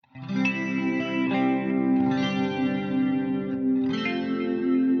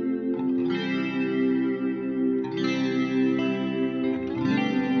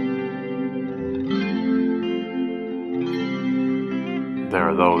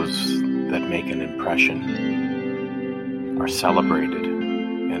those that make an impression, are celebrated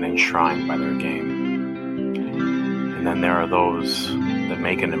and enshrined by their game. And then there are those that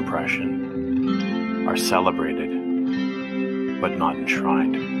make an impression, are celebrated, but not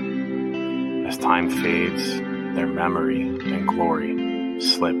enshrined. As time fades, their memory and glory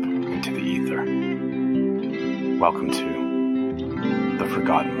slip into the ether. Welcome to The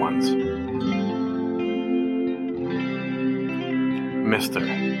Forgotten Ones. Mr.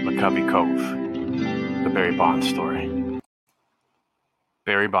 McCovey Cove, the Barry Bonds story.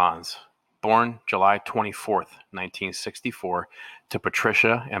 Barry Bonds, born July 24th, 1964, to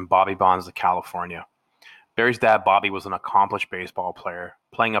Patricia and Bobby Bonds of California. Barry's dad, Bobby, was an accomplished baseball player,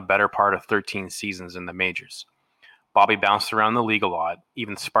 playing a better part of 13 seasons in the majors. Bobby bounced around the league a lot,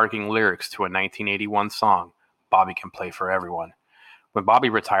 even sparking lyrics to a 1981 song, Bobby Can Play for Everyone. When Bobby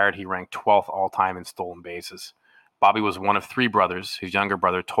retired, he ranked 12th all-time in stolen bases. Bobby was one of three brothers, his younger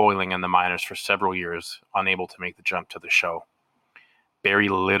brother toiling in the minors for several years, unable to make the jump to the show. Barry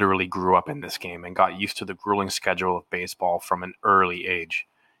literally grew up in this game and got used to the grueling schedule of baseball from an early age.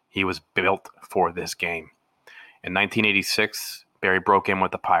 He was built for this game. In 1986, Barry broke in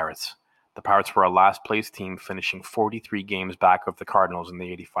with the Pirates. The Pirates were a last-place team, finishing 43 games back of the Cardinals in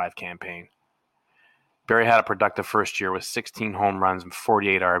the '85 campaign. Barry had a productive first year with 16 home runs and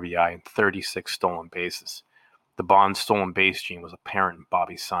 48 RBI and 36 stolen bases. The Bonds stolen base gene was apparent in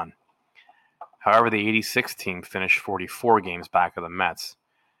Bobby's son. However, the '86 team finished 44 games back of the Mets.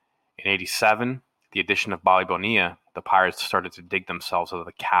 In '87, the addition of Bobby Bonilla, the Pirates started to dig themselves out of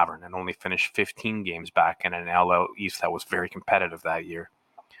the cavern and only finished 15 games back in an NL East that was very competitive that year.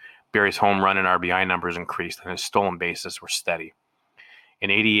 Barry's home run and RBI numbers increased and his stolen bases were steady. In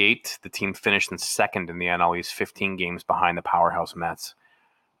 '88, the team finished in second in the NL East, 15 games behind the powerhouse Mets.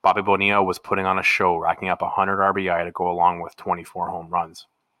 Bobby Bonilla was putting on a show, racking up 100 RBI to go along with 24 home runs.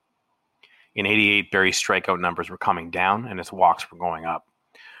 In '88, Barry's strikeout numbers were coming down and his walks were going up.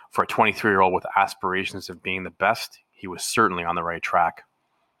 For a 23-year-old with aspirations of being the best, he was certainly on the right track.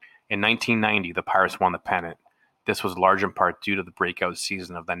 In 1990, the Pirates won the pennant. This was large in part due to the breakout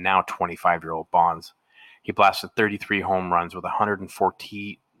season of the now 25-year-old Bonds. He blasted 33 home runs with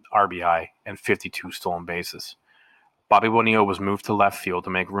 114 RBI and 52 stolen bases. Bobby Bonilla was moved to left field to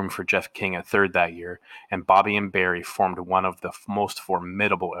make room for Jeff King at third that year, and Bobby and Barry formed one of the most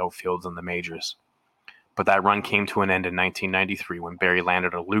formidable outfields in the majors. But that run came to an end in 1993 when Barry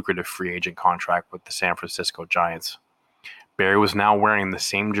landed a lucrative free agent contract with the San Francisco Giants. Barry was now wearing the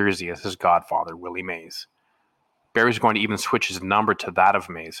same jersey as his godfather, Willie Mays. Barry was going to even switch his number to that of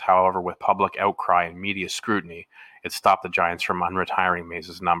Mays. However, with public outcry and media scrutiny, it stopped the Giants from unretiring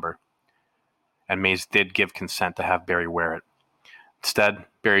Mays' number. And Mays did give consent to have Barry wear it. Instead,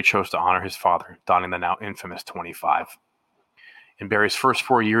 Barry chose to honor his father, donning the now infamous 25. In Barry's first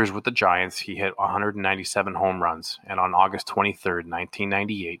 4 years with the Giants, he hit 197 home runs, and on August 23,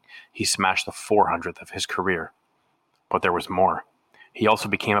 1998, he smashed the 400th of his career. But there was more. He also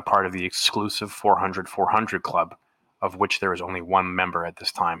became a part of the exclusive 400-400 club, of which there is only one member at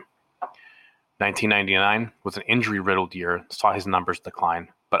this time. 1999 was an injury-riddled year, saw his numbers decline,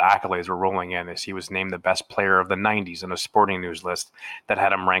 but accolades were rolling in as he was named the best player of the 90s in a Sporting News list that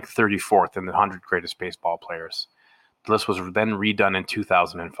had him ranked 34th in the 100 greatest baseball players. The list was then redone in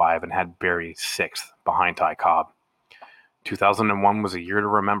 2005 and had Barry 6th, behind Ty Cobb. 2001 was a year to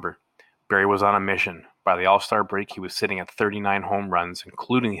remember. Barry was on a mission. By the All-Star break, he was sitting at 39 home runs,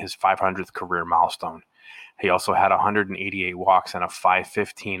 including his 500th career milestone. He also had 188 walks and a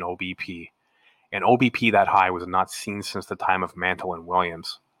 .515 OBP. An OBP that high was not seen since the time of Mantle and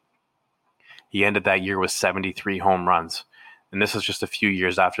Williams. He ended that year with 73 home runs, and this is just a few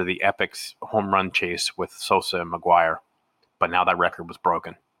years after the epic home run chase with Sosa and McGwire. But now that record was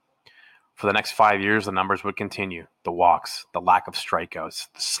broken. For the next 5 years, the numbers would continue. The walks, the lack of strikeouts,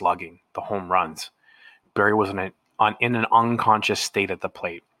 the slugging, the home runs. Barry was in an unconscious state at the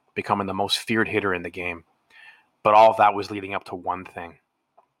plate, becoming the most feared hitter in the game. But all of that was leading up to one thing.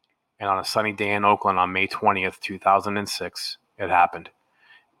 And on a sunny day in Oakland on May 20th, 2006, it happened.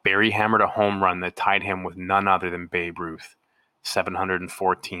 Barry hammered a home run that tied him with none other than Babe Ruth,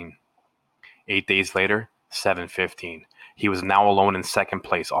 714. 8 days later, 715. He was now alone in second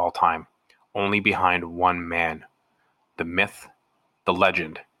place all time, only behind one man, the myth, the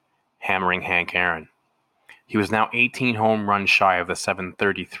legend, hammering Hank Aaron. He was now 18 home runs shy of the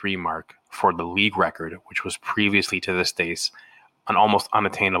 733 mark for the league record, which was previously to this day an almost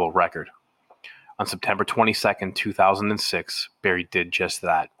unattainable record. On September 22nd, 2006, Barry did just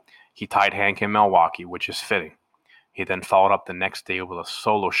that. He tied Hank in Milwaukee, which is fitting. He then followed up the next day with a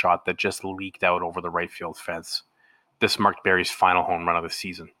solo shot that just leaked out over the right field fence. This marked Barry's final home run of the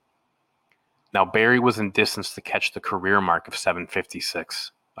season. Now, Barry was in distance to catch the career mark of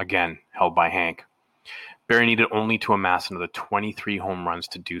 756, again held by Hank. Barry needed only to amass another 23 home runs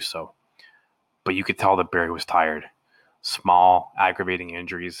to do so. But you could tell that Barry was tired. Small, aggravating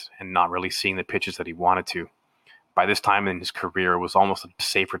injuries, and not really seeing the pitches that he wanted to. By this time in his career, it was almost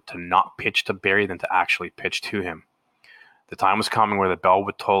safer to not pitch to Barry than to actually pitch to him. The time was coming where the bell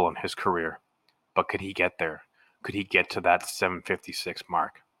would toll on his career. But could he get there? Could he get to that 756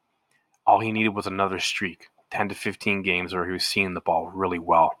 mark? All he needed was another streak, 10 to 15 games where he was seeing the ball really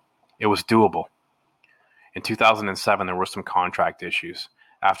well. It was doable. In 2007, there were some contract issues.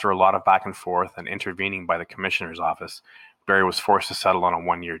 After a lot of back and forth and intervening by the commissioner's office, Barry was forced to settle on a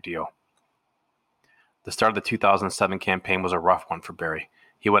one-year deal. The start of the 2007 campaign was a rough one for Barry.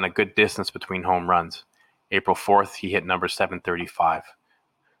 He went a good distance between home runs. April 4th, he hit number 735.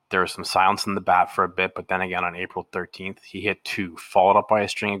 There was some silence in the bat for a bit, but then again on April 13th, he hit 2, followed up by a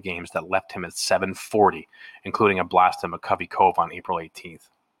string of games that left him at 740, including a blast at McCovey Cove on April 18th.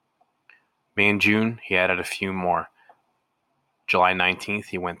 May and June, he added a few more. July 19th,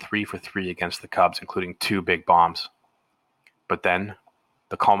 he went 3 for 3 against the Cubs, including 2 big bombs. But then,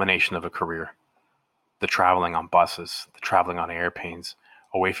 the culmination of a career. The traveling on buses, the traveling on airplanes,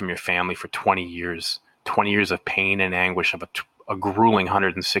 away from your family for 20 years. 20 years of pain and anguish of a grueling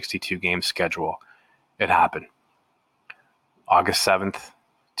 162-game schedule. It happened. August 7th,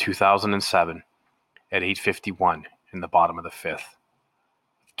 2007, at 8:51 in the bottom of the 5th.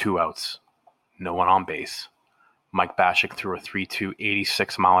 2 outs. No one on base. Mike Baschik threw a 3-2,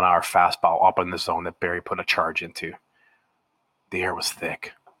 86-mile-an-hour fastball up in the zone that Barry put a charge into. The air was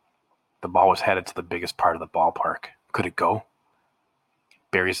thick. The ball was headed to the biggest part of the ballpark. Could it go?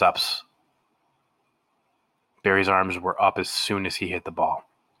 Barry's arms were up as soon as he hit the ball.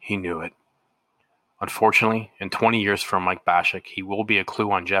 He knew it. Unfortunately, in 20 years from Mike Baschik, he will be a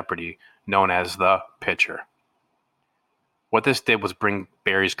clue on Jeopardy known as the pitcher. What this did was bring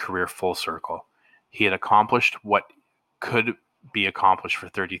Barry's career full circle. He had accomplished what could be accomplished for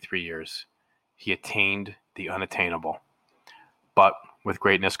 33 years. He attained the unattainable. But with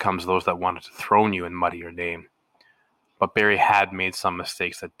greatness comes those that wanted to throw you and muddy your name. But Barry had made some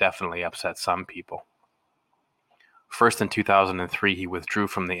mistakes that definitely upset some people. First, in 2003, he withdrew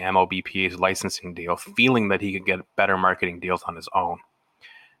from the MLBPA's licensing deal, feeling that he could get better marketing deals on his own.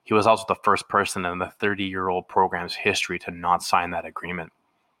 He was also the first person in the 30-year-old program's history to not sign that agreement.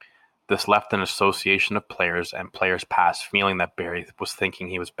 This left an association of players and players past feeling that Barry was thinking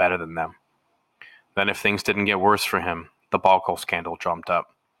he was better than them. Then if things didn't get worse for him, the Balco scandal jumped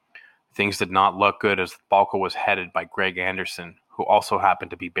up. Things did not look good as Balco was headed by Greg Anderson, who also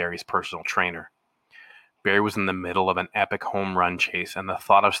happened to be Barry's personal trainer. Barry was in the middle of an epic home run chase, and the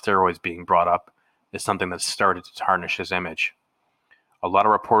thought of steroids being brought up is something that started to tarnish his image. A lot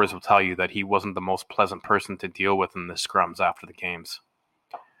of reporters will tell you that he wasn't the most pleasant person to deal with in the scrums after the games.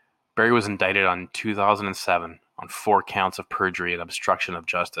 Barry was indicted in 2007 on 4 counts of perjury and obstruction of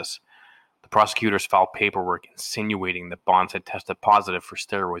justice. The prosecutors filed paperwork insinuating that Bonds had tested positive for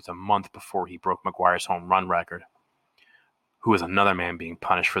steroids a month before he broke McGwire's home run record, who was another man being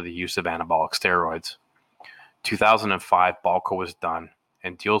punished for the use of anabolic steroids. 2005, Balco was done,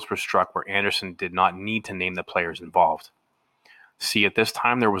 and deals were struck where Anderson did not need to name the players involved. See, at this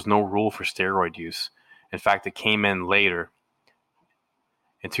time, there was no rule for steroid use. In fact, it came in later.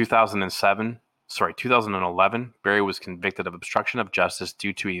 In 2011, Barry was convicted of obstruction of justice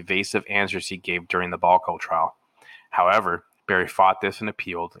due to evasive answers he gave during the Balco trial. However, Barry fought this and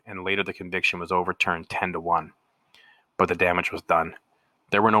appealed, and later the conviction was overturned 10-1. But the damage was done.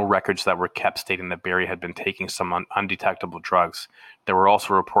 There were no records that were kept stating that Barry had been taking some undetectable drugs. There were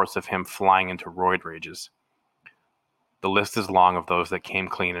also reports of him flying into roid rages. The list is long of those that came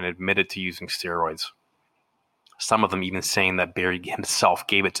clean and admitted to using steroids. Some of them even saying that Barry himself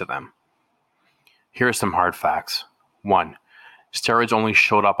gave it to them. Here are some hard facts. 1. Steroids only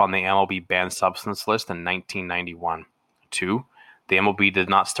showed up on the MLB banned substance list in 1991. 2. The MLB did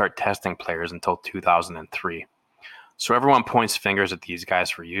not start testing players until 2003. So everyone points fingers at these guys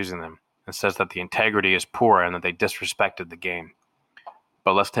for using them and says that the integrity is poor and that they disrespected the game.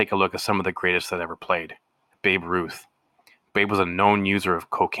 But let's take a look at some of the greatest that ever played. Babe Ruth. Babe was a known user of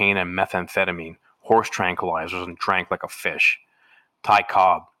cocaine and methamphetamine, horse tranquilizers, and drank like a fish. Ty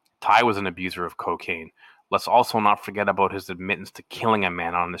Cobb. Ty was an abuser of cocaine. Let's also not forget about his admittance to killing a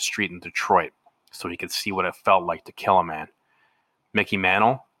man on the street in Detroit so he could see what it felt like to kill a man. Mickey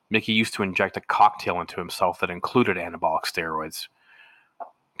Mantle. Mickey used to inject a cocktail into himself that included anabolic steroids.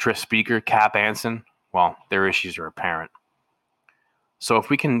 Tris Speaker, Cap Anson, well, their issues are apparent. So if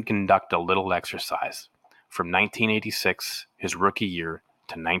we can conduct a little exercise, From 1986, his rookie year,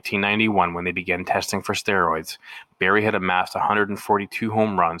 to 1991, when they began testing for steroids, Barry had amassed 142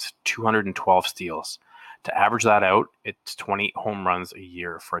 home runs, 212 steals. To average that out, it's 28 home runs a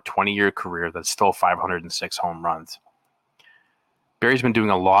year for a 20-year career that's still 506 home runs. Barry's been doing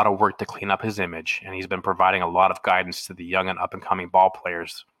a lot of work to clean up his image, and he's been providing a lot of guidance to the young and up-and-coming ball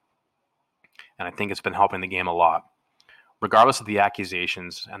players, and I think it's been helping the game a lot. Regardless of the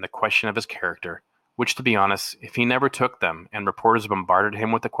accusations and the question of his character, which, to be honest, if he never took them and reporters bombarded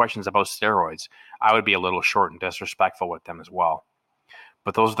him with the questions about steroids, I would be a little short and disrespectful with them as well.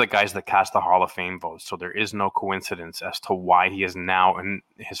 But those are the guys that cast the Hall of Fame votes, so there is no coincidence as to why he is now in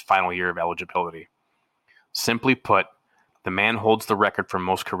his final year of eligibility. Simply put, the man holds the record for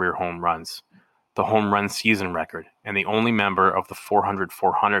most career home runs, the home run season record, and the only member of the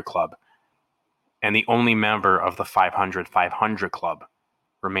 400-400 club, and the only member of the 500-500 club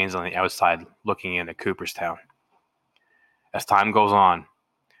remains on the outside looking in at Cooperstown. As time goes on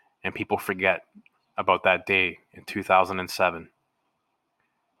and people forget about that day in 2007,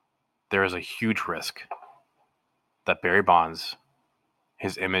 there is a huge risk that Barry Bonds,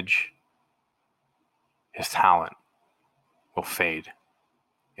 his image, his talent will fade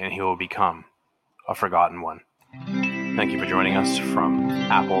and he will become a forgotten one. Thank you for joining us from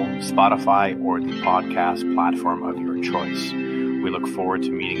Apple, Spotify, or the podcast platform of your choice. We look forward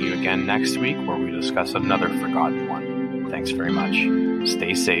to meeting you again next week where we discuss another forgotten one. Thanks very much.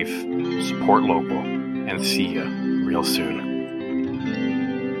 Stay safe, support local, and see you real soon.